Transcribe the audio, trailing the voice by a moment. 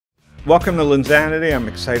Welcome to Lindzanity. I'm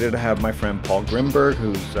excited to have my friend Paul Grinberg,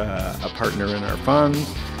 who's a partner in our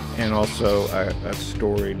funds and also a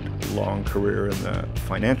storied long career in the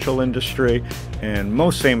financial industry, and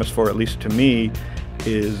most famous for, at least to me,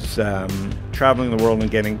 is traveling the world and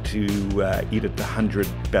getting to eat at the 100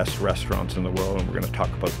 best restaurants in the world, and we're going to talk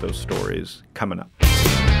about those stories coming up.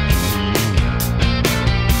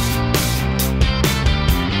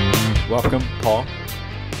 Welcome, Paul.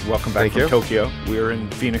 Welcome back from Tokyo. We're in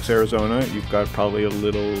Phoenix, Arizona. You've got probably a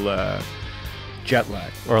little jet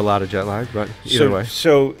lag. Or a lot of jet lag, but either way.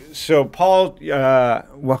 So Paul,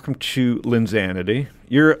 welcome to Lindzanity.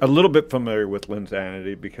 You're a little bit familiar with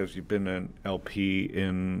Lindzanity because you've been an LP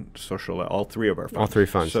in all three of our funds. All three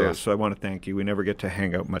funds, yes. So I want to thank you. We never get to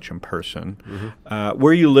hang out much in person. Mm-hmm.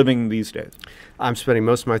 Where are you living these days? I'm spending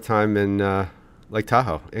most of my time in Lake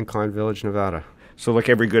Tahoe, Incline Village, Nevada. So like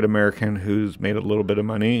every good American who's made a little bit of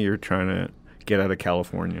money, you're trying to get out of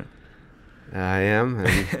California. I am,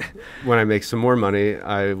 and when I make some more money,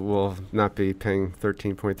 I will not be paying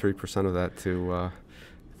 13.3% of that to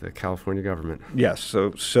the California government. Yes,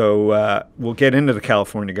 so we'll get into the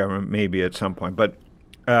California government maybe at some point, but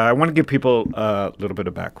I want to give people a little bit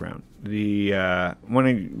of background. You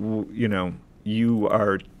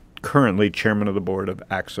are currently chairman of the board of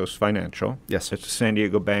Axos Financial. Yes. It's a San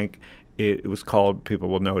Diego bank. It was called, people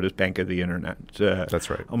will know it as Bank of the Internet.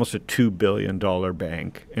 That's right. Almost a $2 billion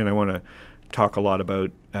bank. And I want to talk a lot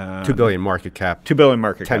about... $2 billion market cap. $2 billion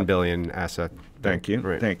market cap. $10 billion asset. Thank you.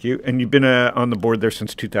 Right. Thank you. And you've been on the board there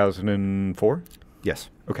since 2004?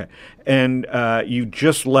 Yes. Okay. And you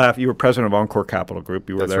just left. You were president of Encore Capital Group.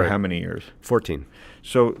 You were That's there right. how many years? 14.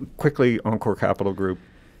 So quickly, Encore Capital Group.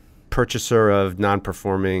 Purchaser of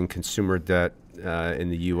non-performing consumer debt in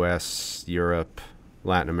the U.S., Europe,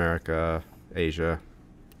 Latin America, Asia.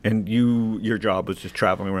 And your job was just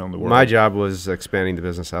traveling around the world? My job was expanding the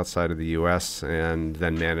business outside of the U.S. and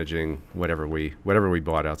then managing whatever we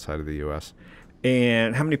bought outside of the U.S.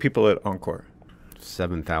 And how many people at Encore?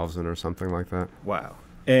 7,000 or something like that. Wow.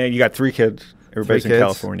 And you got 3 kids. Everybody's in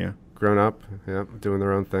California. Grown up, yeah, doing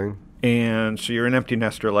their own thing. And so you're an empty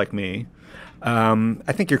nester like me.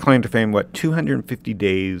 I think your claim to fame, 250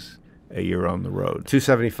 days a year on the road?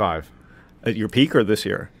 275. At your peak or this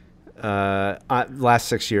year? Last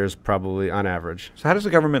 6 years, probably, on average. So how does the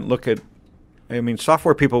government look at,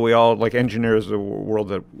 software people, we all, like engineers, the world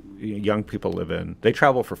that young people live in, they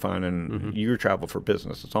travel for fun, and you travel for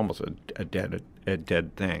business. It's almost a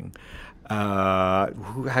dead thing.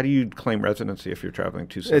 How do you claim residency if you're traveling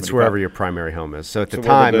 275? It's wherever your primary home is. So at the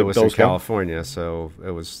time, it was in California, so it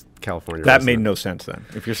was California That resident. made no sense then.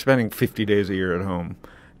 If you're spending 50 days a year at home,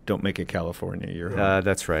 don't make it California your home.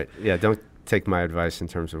 That's right. Yeah, don't take my advice in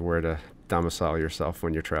terms of where to domicile yourself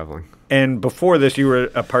when you're traveling. And before this, you were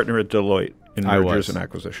a partner at Deloitte in mergers and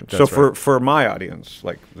acquisitions. So for my audience,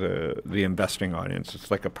 like the investing audience, it's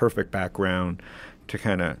like a perfect background to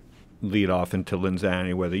kind of lead off into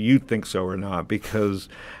Lindzanity, whether you think so or not, because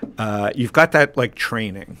you've got that like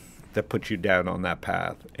training that puts you down on that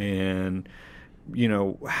path. And,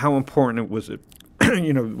 how important was it?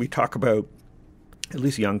 We talk about, at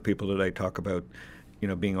least young people today talk about,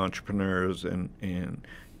 being entrepreneurs and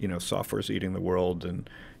software's eating the world, and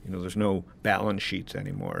there's no balance sheets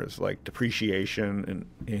anymore. It's like depreciation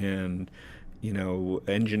and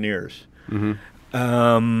engineers.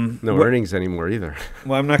 Mm-hmm. No earnings anymore either.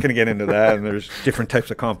 Well, I'm not going to get into that. And there's different types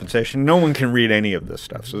of compensation. No one can read any of this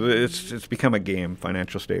stuff, so it's become a game.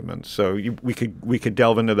 Financial statements. So we could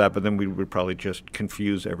delve into that, but then we would probably just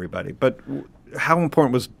confuse everybody. But how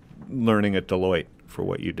important was learning at Deloitte for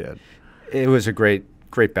what you did? It was a great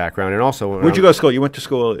background, and also where'd you go to school? You went to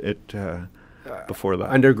school at before that.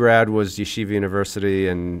 Undergrad was Yeshiva University,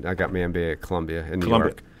 and I got my MBA at Columbia in New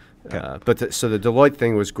York. Okay. So the Deloitte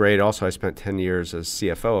thing was great. Also, I spent 10 years as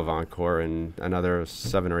CFO of Encore and another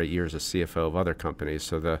 7 or 8 years as CFO of other companies.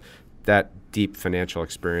 So that deep financial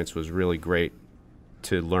experience was really great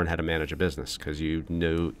to learn how to manage a business, because you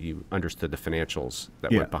understood the financials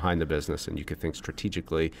that went behind the business, and you could think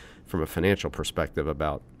strategically from a financial perspective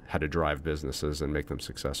about how to drive businesses and make them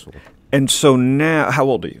successful. And so now, how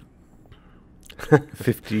old are you?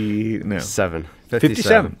 50 no. 57.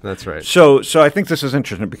 That's right. So I think this is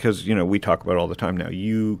interesting because we talk about it all the time now.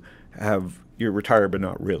 You're retired, but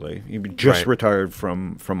not really. You just retired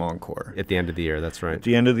from Encore at the end of the year. That's right. At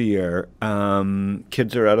the end of the year,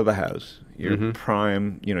 kids are out of the house. You're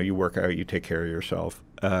prime. You work out. You take care of yourself.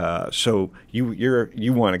 So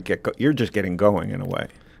you want to you're just getting going in a way.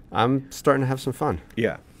 I'm starting to have some fun.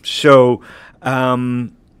 Yeah. So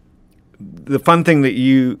the fun thing that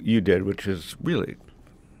you did, which is really,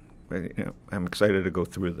 I'm excited to go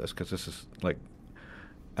through this because this is like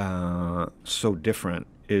so different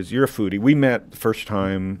is you're a foodie. We met the first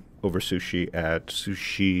time over sushi at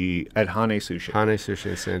Hane Sushi. Hane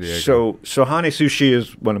Sushi in San Diego. So Hane Sushi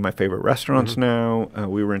is one of my favorite restaurants now.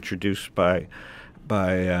 We were introduced by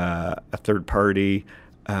a third party.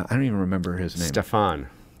 I don't even remember his name. Stefan.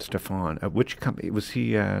 Which company was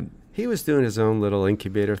he? He was doing his own little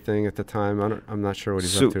incubator thing at the time. I'm not sure what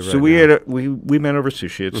he's up to right now. So we met over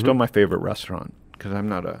sushi. It's still my favorite restaurant because I'm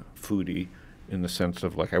not a foodie in the sense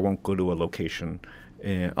of like I won't go to a location.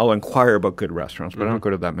 And I'll inquire about good restaurants, but I don't go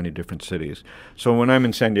to that many different cities. So when I'm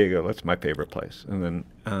in San Diego, that's my favorite place. And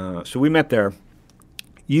then so we met there.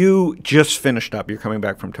 You just finished up. You're coming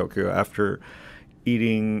back from Tokyo after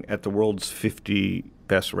eating at the world's 50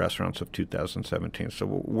 best restaurants of 2017. So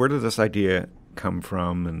where did this idea come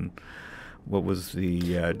from, and what was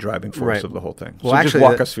the driving force of the whole thing? Well, so actually, just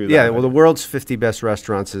walk us through that. Yeah, well, the world's 50 best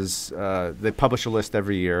restaurants is, they publish a list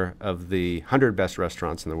every year of the 100 best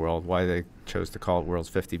restaurants in the world. Why they chose to call it world's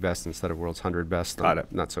 50 best instead of world's 100 best,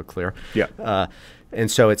 not so clear. Yeah. And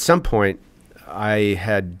so at some point, I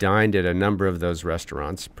had dined at a number of those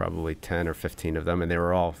restaurants, probably 10 or 15 of them, and they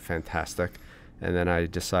were all fantastic. And then I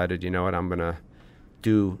decided, you know what, I'm going to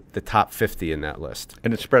do the top 50 in that list.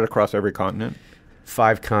 And it's spread across every continent?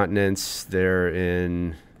 5 continents. They're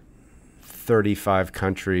in 35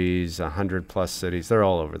 countries, 100-plus cities. They're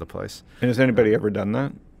all over the place. And has anybody ever done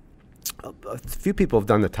that? A few people have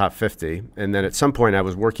done the top 50. And then at some point I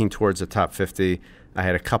was working towards the top 50. I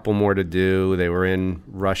had a couple more to do. They were in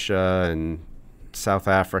Russia and South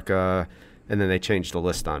Africa. And then they changed the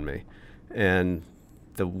list on me. And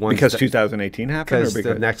the ones because 2018 happened? Because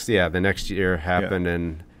the next year happened,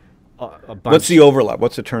 and a bunch. What's the overlap?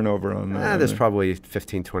 What's the turnover on that? There's probably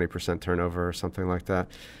 15-20% turnover or something like that.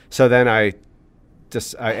 So then I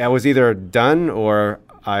was either done or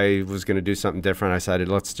I was going to do something different. I decided,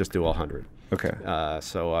 let's just do all 100. Okay.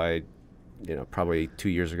 So I, probably 2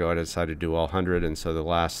 years ago, I decided to do all 100, and so the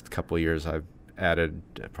last couple of years I've added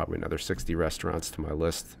probably another 60 restaurants to my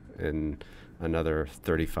list in another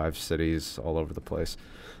 35 cities all over the place.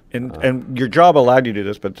 And your job allowed you to do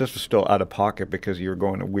this, but this was still out of pocket because you were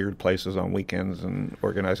going to weird places on weekends and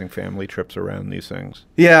organizing family trips around these things.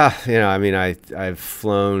 Yeah, I've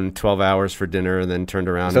flown 12 hours for dinner and then turned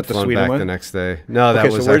around and flown back the next day. No,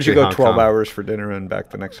 that was so where did you go Hong 12 Kong. Hours for dinner and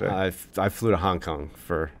back the next day? I flew to Hong Kong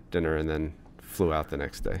for dinner and then flew out the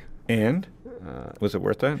next day. And? Was it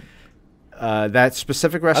worth that? That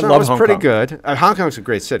specific restaurant was pretty good. Hong Kong's a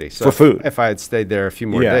great city. So for food. If I had stayed there a few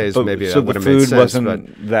more days, maybe that would have So made sense. the food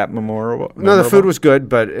wasn't that memorable? No, the food was good,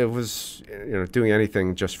 but it was, doing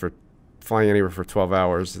anything just for flying anywhere for 12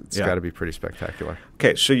 hours, it's got to be pretty spectacular.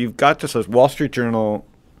 Okay, so you've got this as Wall Street Journal.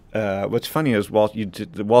 What's funny is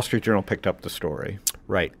the Wall Street Journal picked up the story.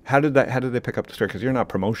 Right. How did they pick up the story? Because you're not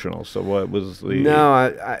promotional, so what was the...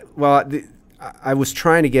 No, I was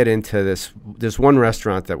trying to get into this. There's one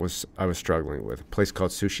restaurant that I was struggling with, a place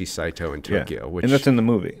called Sushi Saito in Tokyo, and that's in the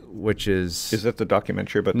movie. Which is that the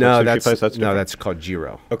documentary about the sushi place? That's called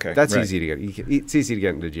Jiro. Okay, that's easy to get. It's easy to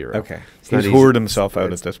get into Jiro. Okay, he's whored himself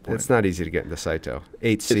out at this point. It's not easy to get into Saito.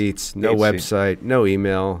 8 seats, no website, no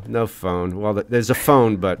email, no phone. Well, there's a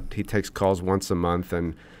phone, but he takes calls once a month,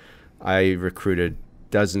 and I recruited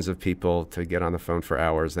dozens of people to get on the phone for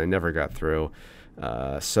hours. They never got through.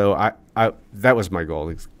 So that was my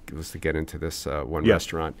goal, was to get into this one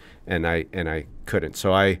restaurant, and I couldn't.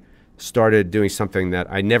 So I started doing something that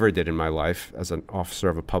I never did in my life. As an officer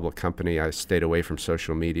of a public company, I stayed away from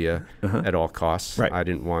social media at all costs. Right. I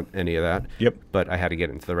didn't want any of that. Yep. But I had to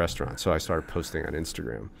get into the restaurant, so I started posting on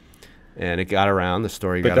Instagram. And it got around. The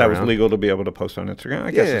story got around. But that was legal to be able to post on Instagram?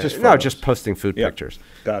 I guess it's just no, just posting food pictures.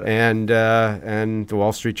 Got it. And the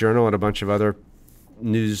Wall Street Journal and a bunch of other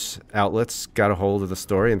news outlets got a hold of the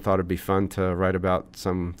story and thought it'd be fun to write about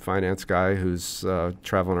some finance guy who's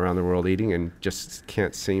traveling around the world eating and just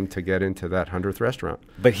can't seem to get into that 100th restaurant.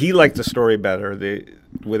 But he liked the story better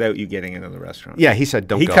without you getting into the restaurant. Yeah, he said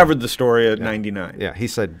don't go. He covered the story at 99. Yeah, he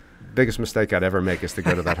said biggest mistake I'd ever make is to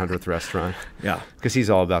go to that 100th restaurant. Yeah. Because he's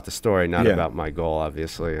all about the story, not about my goal,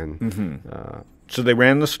 obviously. And so they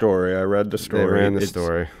ran the story. I read the story. They ran the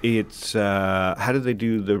story. It's how did they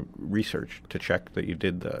do the research to check that you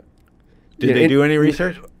did that? Did they do any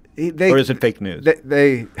research? Or is it fake news?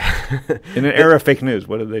 They in an era of fake news,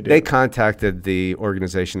 what did they do? They contacted the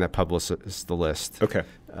organization that publishes the list. Okay.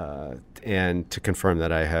 And to confirm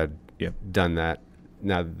that I had done that.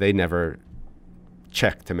 Now, they never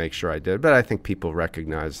checked to make sure I did, but I think people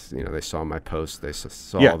recognized, they saw my post, they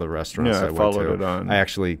saw all the restaurants I went followed to. it on. I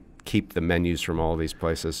actually keep the menus from all these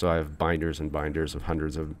places. So I have binders and binders of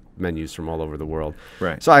hundreds of menus from all over the world.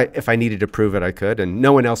 Right. So if I needed to prove it, I could. And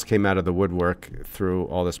no one else came out of the woodwork through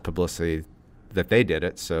all this publicity that they did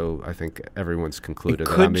it. So I think everyone's concluded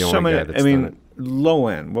that I'm the only guy that's done it. Low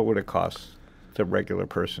end, what would it cost the regular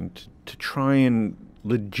person to try and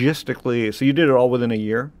logistically? So you did it all within a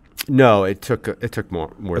year? No, it took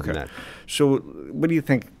more than that. So what do you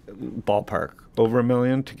think, ballpark? Over $1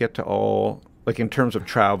 million to get to all, like in terms of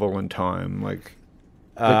travel and time?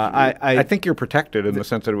 I think you're protected in the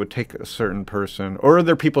sense that it would take a certain person, or are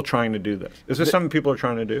there people trying to do this? Is this something people are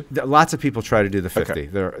trying to do? Lots of people try to do the 50.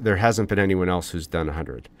 Okay. There hasn't been anyone else who's done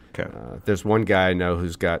 100. Okay. There's one guy I know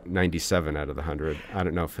who's got 97 out of the 100. I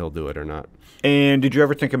don't know if he'll do it or not. And did you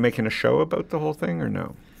ever think of making a show about the whole thing or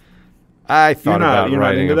no? I thought about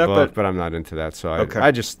writing a book, but but I'm not into that. So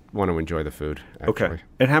I just want to enjoy the food, actually. Okay.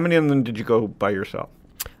 And how many of them did you go by yourself?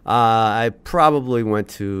 I probably went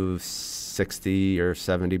to 60 or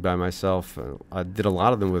 70 by myself. I did a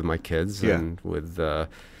lot of them with my kids and with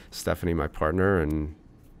Stephanie, my partner, and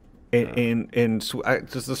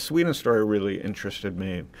just the Sweden story really interested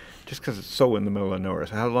me, just because it's so in the middle of nowhere.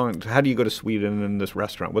 So how do you go to Sweden in this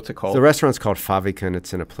restaurant? What's it called? The restaurant's called Faviken.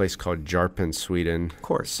 It's in a place called Jarpen, Sweden. Of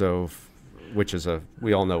course. So, which is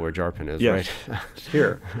we all know where Jarpen is, yes. right? It's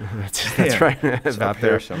here. that's right. It's out up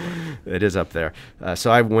there somewhere. It is up there.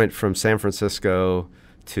 So I went from San Francisco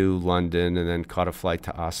to London and then caught a flight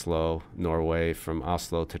to Oslo, Norway, from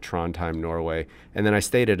Oslo to Trondheim, Norway. And then I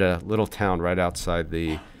stayed at a little town right outside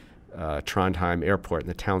the Trondheim airport, and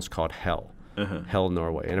the town's called Hell, Hell,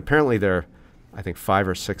 Norway. And apparently there are, I think, 5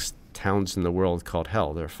 or 6 towns in the world called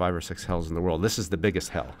Hell. There are 5 or 6 hells in the world. This is the biggest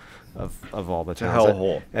hell of all the towns. It's a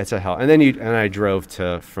hellhole. It's a hell. And then I drove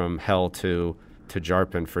from Hell to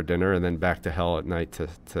Jarpen for dinner, and then back to Hell at night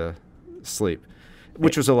to sleep,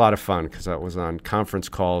 which was a lot of fun because I was on conference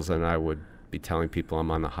calls and I would be telling people I'm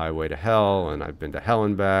on the highway to Hell and I've been to Hell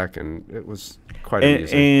and back, and it was quite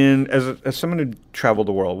amusing. And as someone who traveled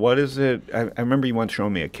the world, what is it? I remember you once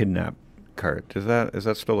showing me a kidnap card. Is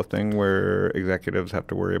that still a thing where executives have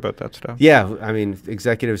to worry about that stuff? Yeah, I mean,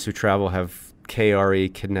 executives who travel have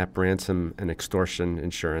KRE, kidnap, ransom, and extortion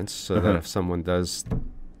insurance, so that if someone does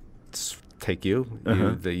take you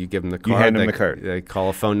give them the card. You hand them the card. They call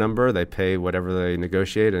a phone number, they pay whatever they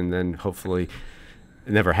negotiate, and then hopefully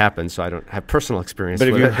it never happens, so I don't have personal experience with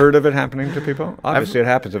it. But have you heard of it happening to people? Obviously it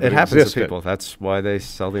happens if it happens existed. to people. That's why they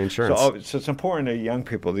sell the insurance. So it's important to young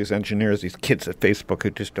people, these engineers, these kids at Facebook who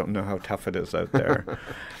just don't know how tough it is out there.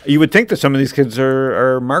 You would think that some of these kids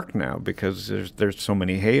are marked now because there's so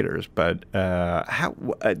many haters. But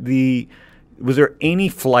was there any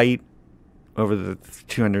flight over the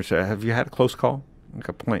 200? Have you had a close call, like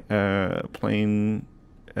a plane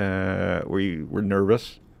where you were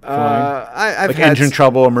nervous? I've like had engine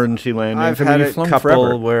trouble, emergency landing. I've had a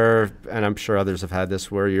couple where, and I'm sure others have had this,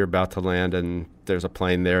 where you're about to land and there's a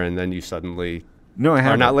plane there, and then you suddenly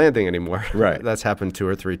are not landing anymore. Right. That's happened 2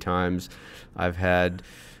 or 3 times. I've had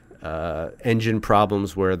engine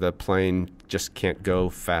problems where the plane just can't go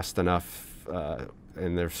fast enough,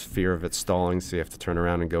 and there's fear of it stalling, so you have to turn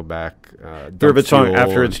around and go back. Fear of it stalling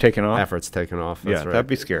after it's taken off? After it's taken off, that's right. That'd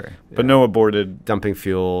be scary. Yeah. But no aborted. Dumping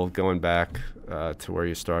fuel, going back to where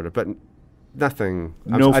you started. But nothing.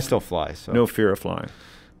 I still fly. So. No fear of flying.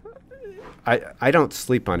 I don't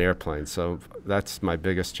sleep on airplanes, so that's my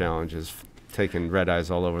biggest challenge is taking red eyes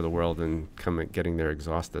all over the world and getting there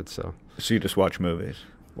exhausted. So you just watch movies?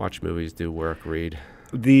 Watch movies, do work, read.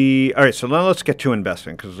 All right, so now let's get to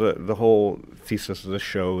investing, because the whole thesis of this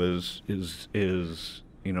show is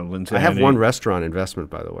Lindzanity. I have one restaurant investment,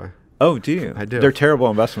 by the way. Oh, do you? I do. They're terrible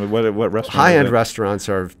investments. What restaurant? High-end restaurants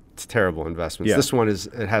are terrible investments. Yeah. This one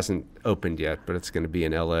it hasn't opened yet, but it's going to be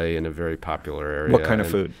in L.A. in a very popular area. What kind of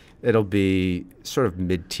food? It'll be sort of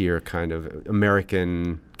mid-tier kind of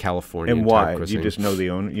American, Californian and why? Type cuisine. You just know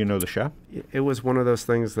the owner? You know the chef? It was one of those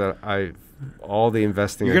things that all the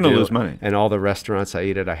investing You're going to lose money. And all the restaurants I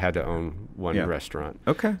eat at, I had to own one restaurant.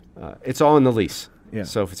 Okay. It's all in the lease. Yeah.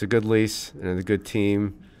 So if it's a good lease and a good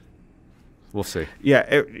team, we'll see. Yeah,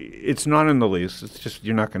 it's not in the lease. It's just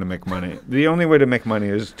you're not going to make money. The only way to make money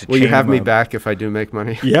is to Will you have me back if I do make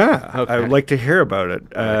money? Yeah. Okay. I would like to hear about it.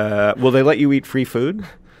 Will they let you eat free food?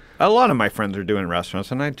 A lot of my friends are doing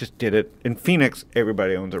restaurants, and I just did it. In Phoenix,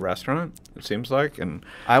 everybody owns a restaurant, it seems like. And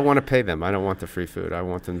I want to pay them. I don't want the free food. I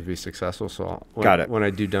want them to be successful. So when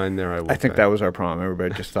I do dine there, I will I think that was our problem.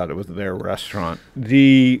 Everybody just thought it was their restaurant.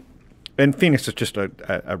 And Phoenix is just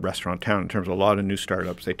a restaurant town in terms of a lot of new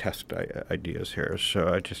startups. They test ideas here,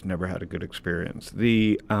 so I just never had a good experience.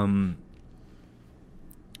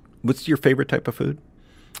 What's your favorite type of food?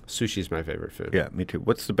 Sushi's my favorite food. Yeah, me too.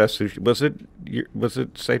 What's the best sushi? Was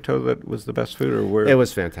it Saito that was the best food, or where? It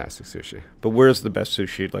was fantastic sushi. But where's the best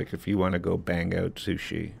sushi? Like, if you want to go bang out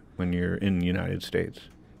sushi when you're in the United States,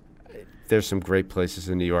 there's some great places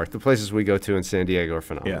in New York. The places we go to in San Diego are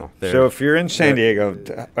phenomenal. Yeah. So if you're in San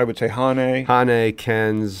Diego, I would say Hane,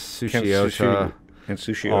 Ken's, Sushi-Ota. And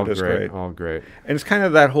Sushi-Ota is great. All great. And it's kind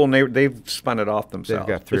of that whole neighborhood. They've spun it off themselves.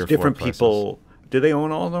 They've got three or different four people. Do they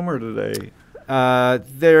own all of them, or do they?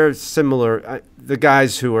 They're similar. The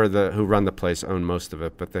guys who run the place own most of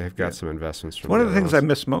it, but they've got some investments from one of the things I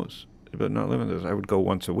miss most about not living there. I would go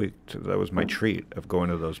once a week. That was my treat of going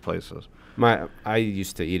to those places. I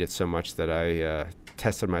used to eat it so much that I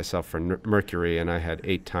tested myself for mercury, and I had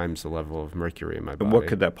 8 times the level of mercury in my body. And what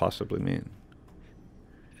could that possibly mean?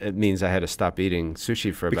 It means I had to stop eating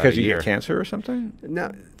sushi for about a year. Because you get cancer or something?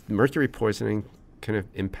 No, mercury poisoning can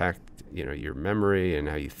impact your memory and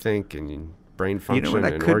how you think and brain function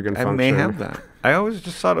and organ function. I may have that. I always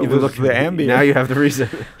just thought it was the ambient. Now you have the reason.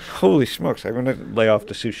 Holy smokes! I'm going to lay off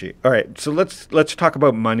the sushi. All right, so let's talk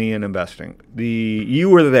about money and investing. You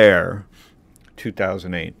were there,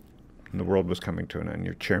 2008, and the world was coming to an end.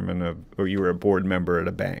 You're you were a board member at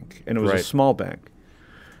a bank, and it was a small bank.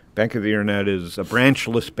 Bank of the Internet is a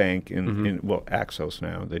branchless bank in Axos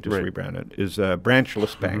now. They just rebranded. Is a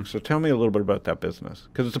branchless bank. So tell me a little bit about that business.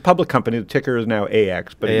 Because it's a public company. The ticker is now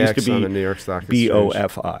AX, but it used to be on the New York Stock Exchange.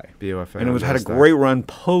 BOFI. BOFI. And it had a great run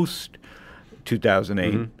post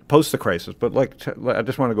 2008, post the crisis. But I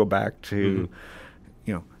just want to go back to,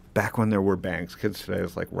 back when there were banks. Kids today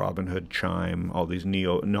is like Robinhood, Chime, all these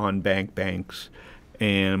non-bank banks,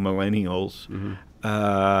 and millennials.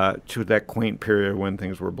 To that quaint period when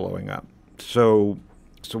things were blowing up. So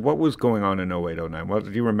what was going on in 08, 09? What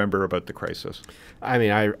do you remember about the crisis? I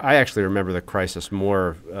mean, I actually remember the crisis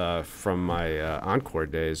more from my Encore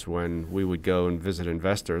days when we would go and visit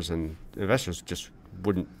investors, and investors just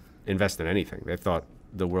wouldn't invest in anything. They thought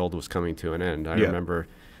the world was coming to an end. I remember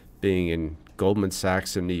being in Goldman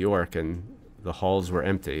Sachs in New York, and the halls were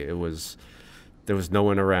empty. There was no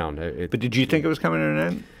one around. But did you think it was coming to an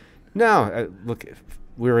end? No, look,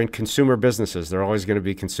 we're in consumer businesses. They're always going to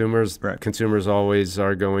be consumers. Right. Consumers always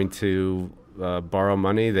are going to borrow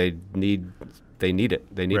money. They need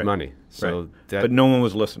it. They need money. So, but no one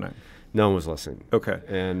was listening. No one was listening. Okay.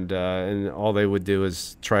 And all they would do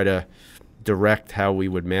is try to direct how we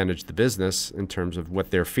would manage the business in terms of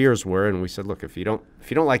what their fears were. And we said, look, if you don't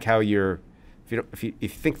like how if you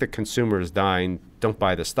think the consumer is dying, don't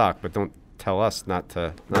buy the stock, but don't tell us not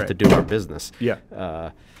to do our business.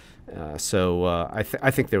 Yeah. So I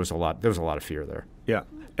think there was a lot of fear there. Yeah.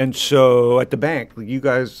 And so at the bank, you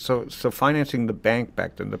guys, so financing the bank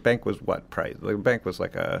back then, the bank was what price? The bank was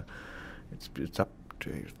like it's up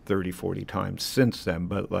to 30, 40 times since then.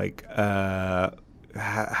 But how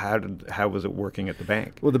was it working at the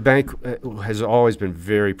bank? Well, the bank has always been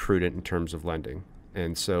very prudent in terms of lending.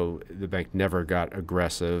 And so the bank never got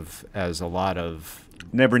aggressive as a lot of...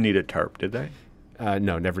 Never needed TARP, did they?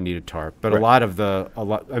 No, never needed TARP. But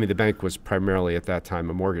the bank was primarily at that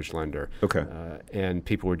time a mortgage lender. Okay. And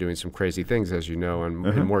people were doing some crazy things, as you know, in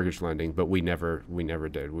mortgage lending. But we never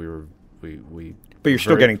did. But you're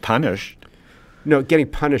still getting punished. No, getting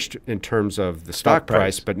punished in terms of the stock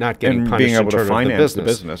price, but not getting punished being able in terms to finance of the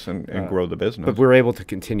business and grow the business. But we were able to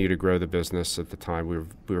continue to grow the business at the time. We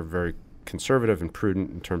were very conservative and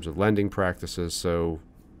prudent in terms of lending practices. So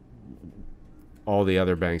all the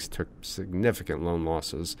other banks took significant loan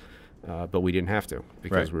losses, but we didn't have to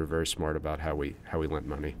because we were very smart about how we lent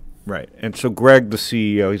money. Right. And so Greg, the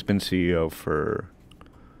CEO, he's been CEO for,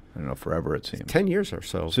 I don't know, forever it seems. 10 years or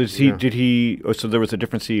so. So so there was a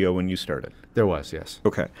different CEO when you started? There was, yes.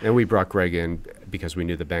 Okay. And we brought Greg in because we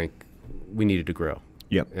knew the bank, we needed to grow.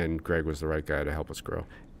 Yep. And Greg was the right guy to help us grow.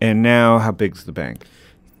 And now how big's the bank?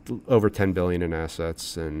 Over $10 billion in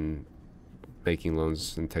assets and making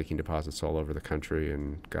loans and taking deposits all over the country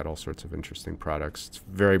and got all sorts of interesting products. It's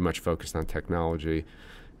very much focused on technology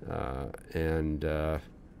and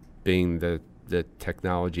being the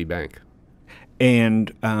technology bank.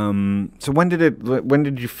 And so when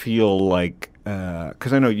did you feel like,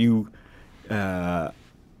 because I know you,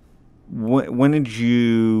 when did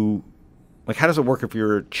you, like, how does it work if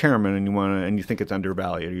you're a chairman and you think it's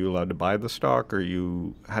undervalued? Are you allowed to buy the stock, or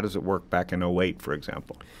how does it work back in 08, for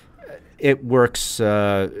example? It works,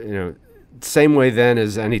 same way then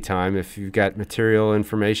as any time. If you've got material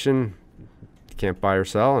information, you can't buy or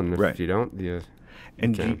sell, and if you don't, you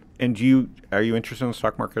can. Are you interested in the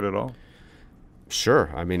stock market at all?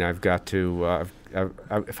 Sure. I mean, I've got to,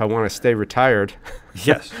 if I want to stay retired,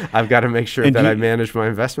 yes, I've got to make sure that I manage my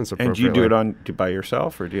investments appropriately. And do you do it by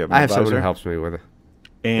yourself, or do you have an advisor? advisor? Someone who helps me with it.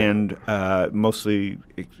 And mostly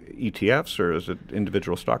ETFs, or is it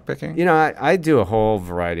individual stock picking? You know, I do a whole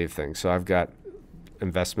variety of things. So I've got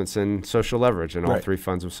investments in social leverage and all three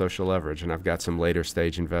funds of social leverage, and I've got some later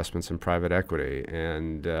stage investments in private equity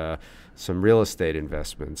and some real estate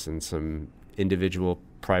investments and some individual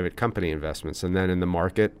private company investments, and then in the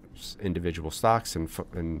market, individual stocks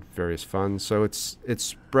and various funds. So it's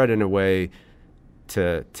spread in a way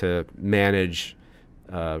to manage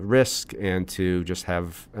risk and to just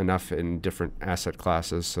have enough in different asset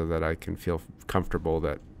classes so that I can feel comfortable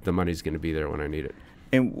that the money's going to be there when I need it.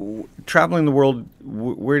 And traveling the world,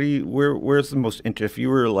 where's the most if you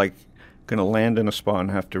were like going to land in a spot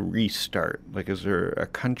and have to restart, like is there a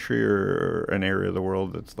country or an area of the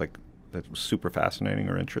world that's super fascinating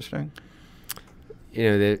or interesting?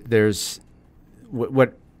 You know, there's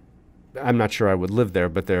what I'm not sure I would live there,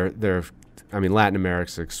 but I mean, Latin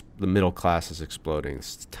America's the middle class is exploding.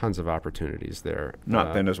 There's tons of opportunities there.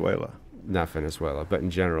 Not Venezuela. Not Venezuela, but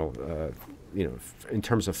in general, you know, in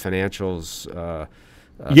terms of financials.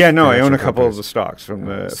 I own a couple of the stocks from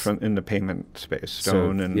in the payment space.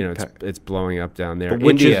 Stone so, and you know, it's blowing up down there.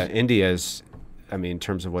 India is, I mean, in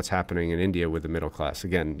terms of what's happening in India with the middle class.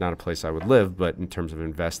 Again, not a place I would live, but in terms of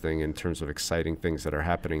investing, in terms of exciting things that are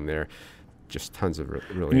happening there. Just tons of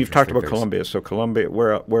really. And you've talked about Colombia. So Colombia,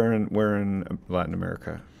 where in Latin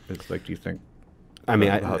America? It's like, do you think? I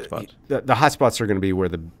mean, the hotspots. The hotspots are going to be where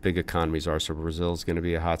the big economies are. So Brazil's going to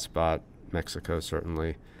be a hotspot. Mexico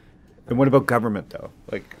certainly. And what about government though?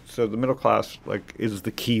 Like, so the middle class is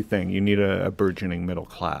the key thing. You need a burgeoning middle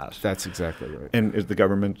class. That's exactly right. And is the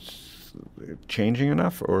government changing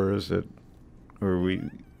enough, or is it, or are we?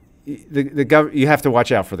 You have to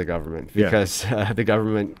watch out for the government because the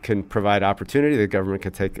government can provide opportunity. The government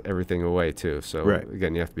can take everything away too. So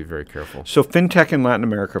again, you have to be very careful. So fintech in Latin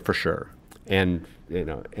America for sure, and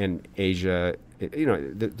and Asia.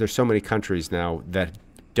 There's so many countries now that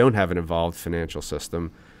don't have an evolved financial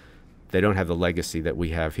system. They don't have the legacy that we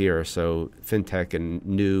have here. So fintech and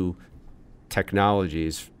new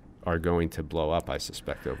technologies are going to blow up, I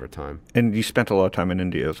suspect, over time. And you spent a lot of time in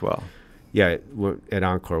India as well. Yeah, at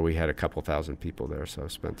Encore, we had a couple thousand people there, so I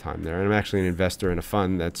spent time there. And I'm actually an investor in a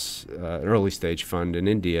fund that's an early stage fund in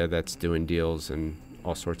India that's doing deals in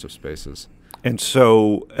all sorts of spaces. And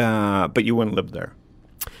so, but you wouldn't live there?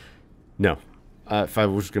 No. If I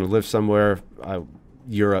was going to live somewhere,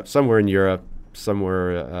 somewhere in Europe,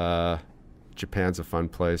 Japan's a fun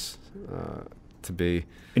place to be.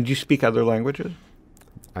 And do you speak other languages?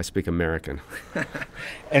 I speak American.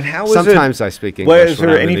 And how is Sometimes I speak English. Well, is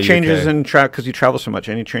there any changes in because you travel so much?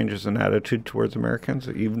 Any changes in attitude towards Americans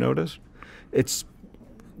that you've noticed? It's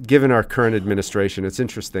given our current administration. It's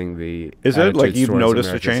interesting. Is it like you've noticed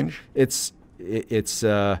Americans. A change? It's.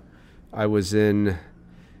 I was in.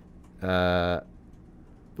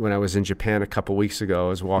 When I was in Japan a couple weeks ago, I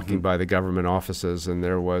was walking by the government offices, and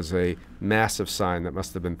there was a massive sign that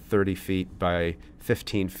must have been 30 feet by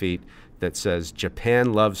 15 feet that says,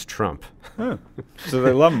 "Japan loves Trump." Huh. So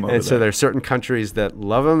they love him over And so there are certain countries that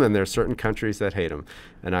love him, and there are certain countries that hate him.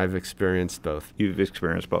 And I've experienced both. You've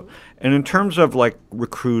experienced both. And in terms of like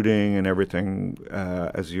recruiting and everything,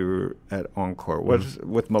 as you're at Encore,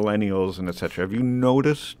 with millennials and et cetera, have you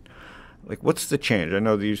noticed, like, what's the change? I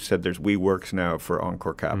know that you said there's WeWorks now for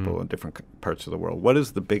Encore Capital in different parts of the world. What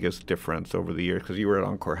is the biggest difference over the years? Because you were at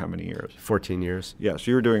Encore how many years? 14 years. Yeah,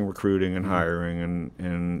 so you were doing recruiting and hiring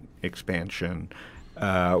and expansion.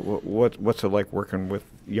 What's it like working with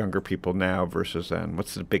younger people now versus then?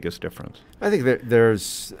 What's the biggest difference? I think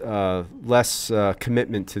there's less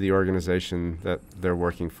commitment to the organization that they're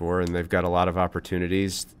working for, and they've got a lot of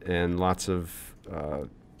opportunities and lots of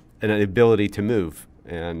an ability to move.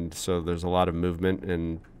 And so there's a lot of movement,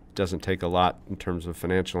 and doesn't take a lot in terms of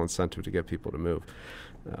financial incentive to get people to move.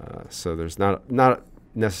 So there's not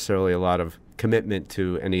necessarily a lot of commitment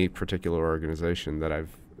to any particular organization that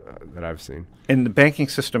I've seen. In the banking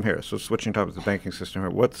system here, so switching topics, the banking system here,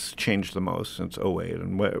 what's changed the most since 2008,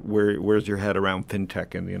 and where's your head around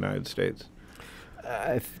fintech in the United States?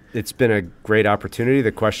 It's been a great opportunity.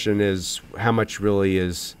 The question is, how much really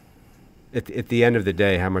is, at the end of the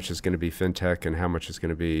day, how much is going to be fintech, and how much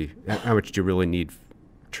do you really need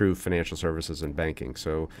true financial services and banking?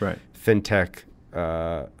 So fintech,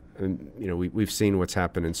 we've seen what's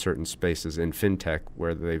happened in certain spaces in fintech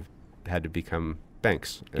where they've had to become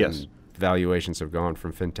banks. And valuations have gone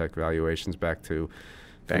from fintech valuations back to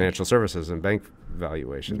financial services and bank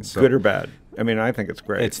valuations. So good or bad? I mean, I think it's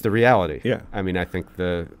great. It's the reality. Yeah. I mean, I think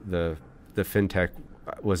the fintech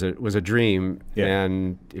was a dream,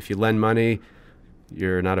 and if you lend money,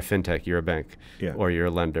 you're not a fintech, you're a bank, or you're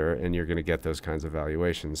a lender, and you're going to get those kinds of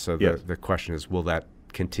valuations. So the question is, will that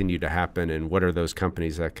continue to happen, and what are those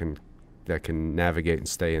companies that can navigate and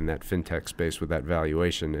stay in that fintech space with that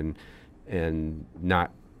valuation and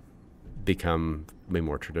not become a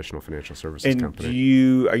more traditional financial services company.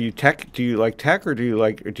 Are you tech? Do you like tech, or do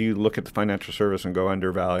you look at the financial service and go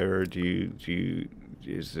undervalue, or do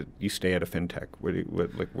you stay at a fintech?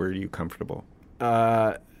 Where are you comfortable?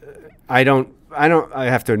 I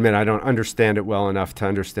have to admit, I don't understand it well enough to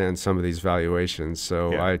understand some of these valuations.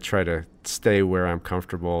 So I try to stay where I'm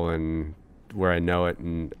comfortable and where I know it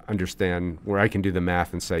and understand where I can do the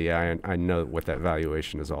math and say, I know what that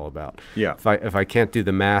valuation is all about. Yeah. If I can't do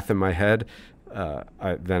the math in my head,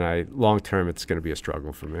 then long term it's going to be a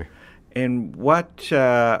struggle for me. And what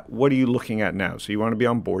are you looking at now? So you want to be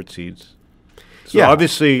on board seats. So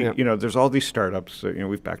obviously, there's all these startups.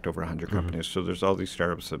 We've backed over 100 companies. So there's all these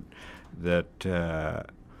startups that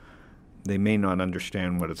they may not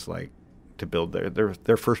understand what it's like to build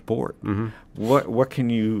their first board. What can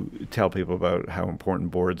you tell people about how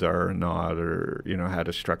important boards are or not, or how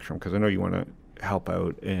to structure them? Because I know you want to help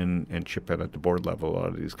out and chip in at the board level a lot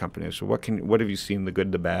of these companies. So what have you seen, the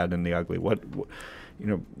good, the bad, and the ugly? What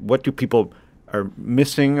do people are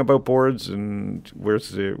missing about boards, and where's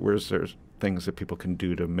there things that people can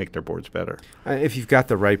do to make their boards better? If you've got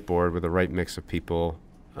the right board with the right mix of people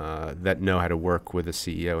that know how to work with the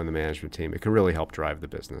CEO and the management team, it can really help drive the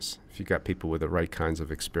business. If you've got people with the right kinds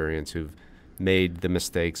of experience who've made the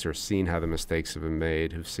mistakes or seen how the mistakes have been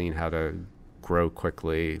made, who've seen how to grow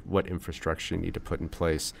quickly, what infrastructure you need to put in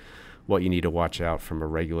place, what you need to watch out from a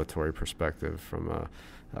regulatory perspective, from a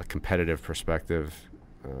competitive perspective,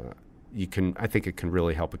 I think it can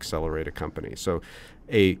really help accelerate a company. So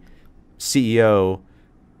a CEO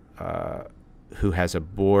who has a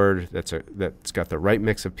board that's got the right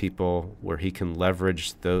mix of people, where he can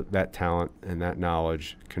leverage that talent and that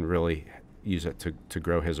knowledge, can really use it to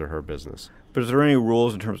grow his or her business. But is there any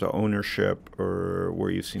rules in terms of ownership, or where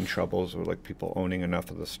you've seen troubles with like people owning enough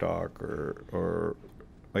of the stock, or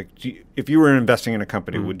like if you were investing in a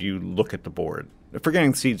company, would you look at the board?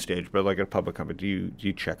 Forgetting seed stage, but like a public company, do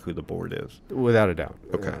you check who the board is? Without a doubt.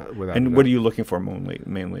 Okay. What are you looking for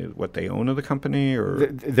mainly what they own of the company, or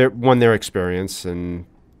their experience, and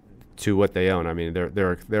to what they own. I mean,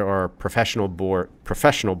 there are professional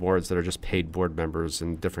boards that are just paid board members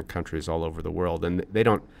in different countries all over the world, and they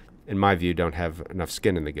don't, in my view, don't have enough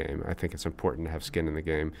skin in the game. I think it's important to have skin in the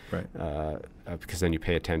game, right? Because then you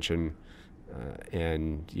pay attention.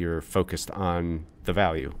 And you're focused on the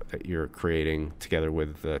value that you're creating together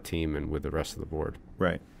with the team and with the rest of the board.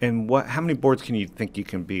 Right. And how many boards can you think you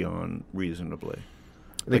can be on reasonably?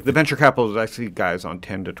 Like the venture capital, I see guys on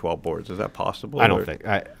 10 to 12 boards. Is that possible? I don't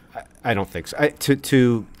think so.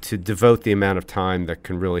 To devote the amount of time that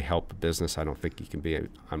can really help a business, I don't think you can be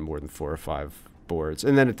on more than 4 or 5 boards.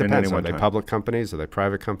 And then it depends. Are they public companies? Are they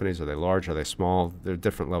private companies? Are they large? Are they small? There are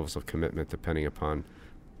different levels of commitment depending upon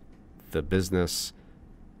the business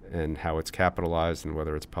and how it's capitalized and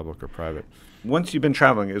whether it's public or private. Once you've been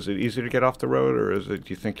traveling, is it easy to get off the road, or do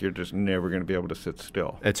you think you're just never going to be able to sit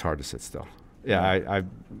still? It's hard to sit still. Yeah, I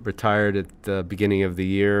retired at the beginning of the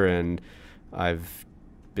year, and I've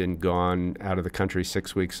been gone out of the country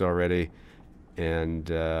 6 weeks already. And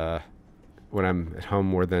when I'm at home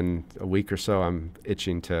more than a week or so, I'm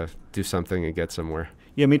itching to do something and get somewhere.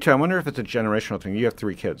 Yeah, me too. I wonder if it's a generational thing. You have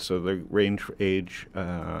 3 kids, so they range age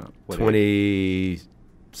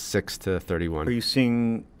 26 to 31. Are you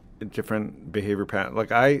seeing different behavior patterns?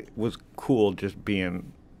 Like, I was cool just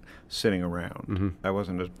sitting around. I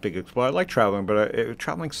wasn't a big explorer. I like traveling, but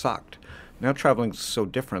traveling sucked. Now traveling's so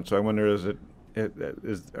different. So I wonder,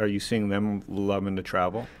 are you seeing them loving to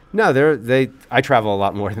travel? No, I travel a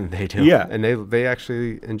lot more than they do. Yeah, and they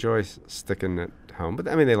actually enjoy sticking at home. But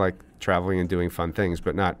I mean, they like traveling and doing fun things,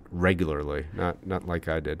 but not regularly, not like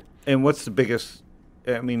I did. And what's the biggest?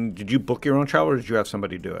 I mean, did you book your own travel, or did you have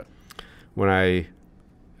somebody do it? When I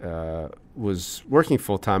was working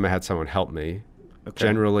full time, I had someone help me. Okay.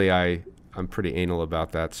 Generally, I'm pretty anal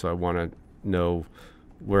about that, so I want to know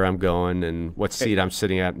where I'm going and what seat I'm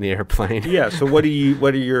sitting at in the airplane. Yeah. So what are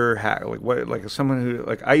your like someone who,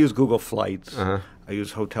 like, I use Google Flights. I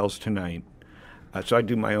use Hotels Tonight. So I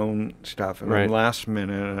do my own stuff, and then last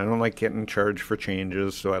minute, and I don't like getting charged for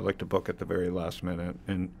changes, so I like to book at the very last minute.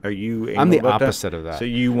 And are you anal I'm the about opposite of that. So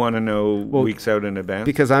you want to know weeks out in advance?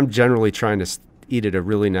 Because I'm generally trying to eat at a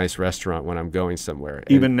really nice restaurant when I'm going somewhere.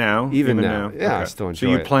 Even now? Even now. Yeah, okay. I still enjoy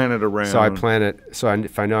it. So you plan it around. So I plan it. So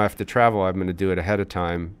if I know I have to travel, I'm going to do it ahead of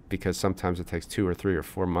time, because sometimes it takes 2 or 3 or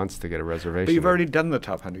 4 months to get a reservation. But you've already done the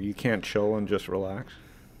top 100. You can't chill and just relax?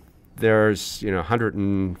 There's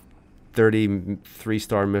 130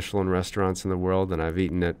 3-star Michelin restaurants in the world, and I've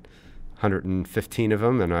eaten at 115 of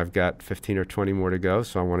them, and I've got 15 or 20 more to go.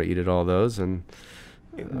 So I want to eat at all those. And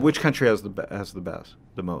which country has the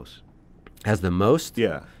most? Has the most?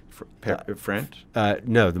 Yeah, France.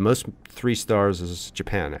 No, the most 3 stars is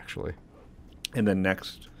Japan, actually. And then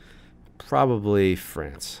next, probably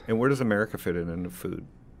France. And where does America fit into food?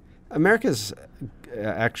 America's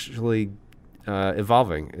actually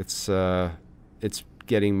evolving. It's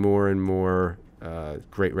getting more and more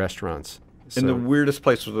great restaurants. And the weirdest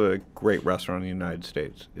place with a great restaurant in the United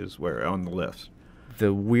States is where on the list?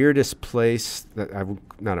 The weirdest place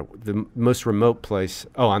the most remote place.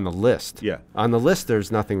 Oh, on the list. Yeah. On the list,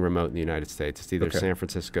 there's nothing remote in the United States. It's either San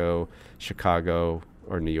Francisco, Chicago,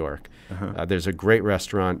 or New York. Uh-huh. There's a great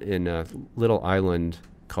restaurant in a little island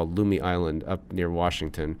called Loomy Island up near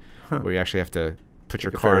Washington, where you actually have to put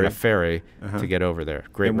your car in a ferry to get over there.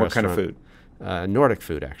 Great and restaurant. What kind of food? Nordic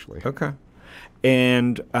food, actually. Okay.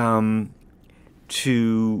 And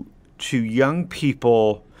to young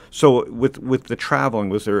people, so with the traveling,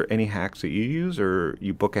 was there any hacks that you use, or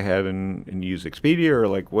you book ahead and use Expedia, or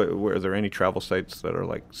like are there any travel sites that are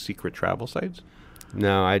like secret travel sites?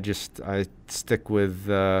 No, I stick with.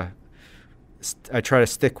 I try to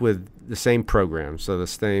stick with the same program, so the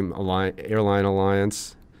same airline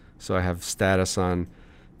alliance. So I have status on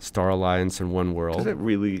Star Alliance and One World. Does it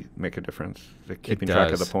really make a difference? Keeping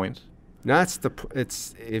track of the points? No,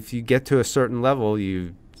 it's if you get to a certain level,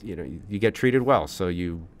 you get treated well. So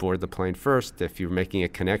you board the plane first. If you're making a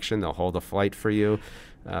connection, they'll hold a flight for you.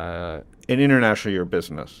 And internationally, your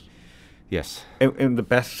business. Yes. And the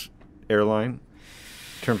best airline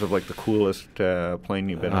in terms of like the coolest plane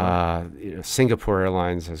you've been on? Singapore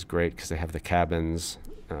Airlines is great because they have the cabins.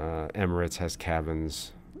 Emirates has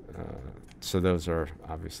cabins. So those are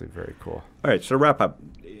obviously very cool. All right, so to wrap up,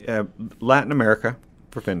 Latin America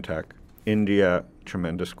for fintech, India,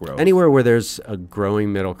 tremendous growth. Anywhere where there's a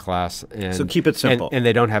growing middle class. So keep it simple. And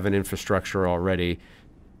they don't have an infrastructure already,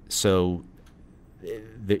 so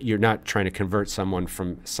you're not trying to convert someone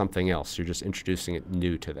from something else. You're just introducing it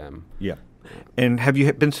new to them. Yeah. And have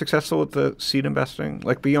you been successful with the seed investing,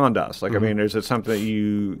 like beyond us? Like, I mean, is it something that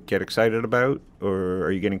you get excited about, or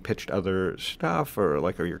are you getting pitched other stuff, or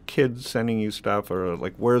like are your kids sending you stuff, or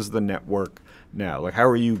like where's the network now? Like, how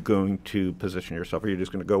are you going to position yourself? Are you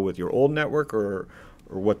just going to go with your old network, or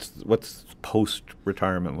what's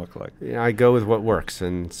post-retirement look like? Yeah, I go with what works,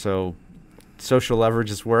 and so social leverage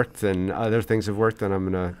has worked, and other things have worked, and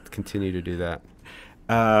I'm going to continue to do that.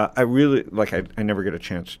 I really I never get a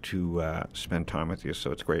chance to spend time with you,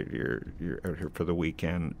 so it's great you're out here for the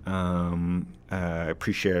weekend. I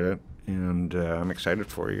appreciate it, and I'm excited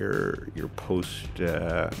for your post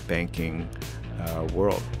banking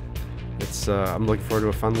world. I'm looking forward to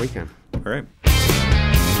a fun weekend. All right.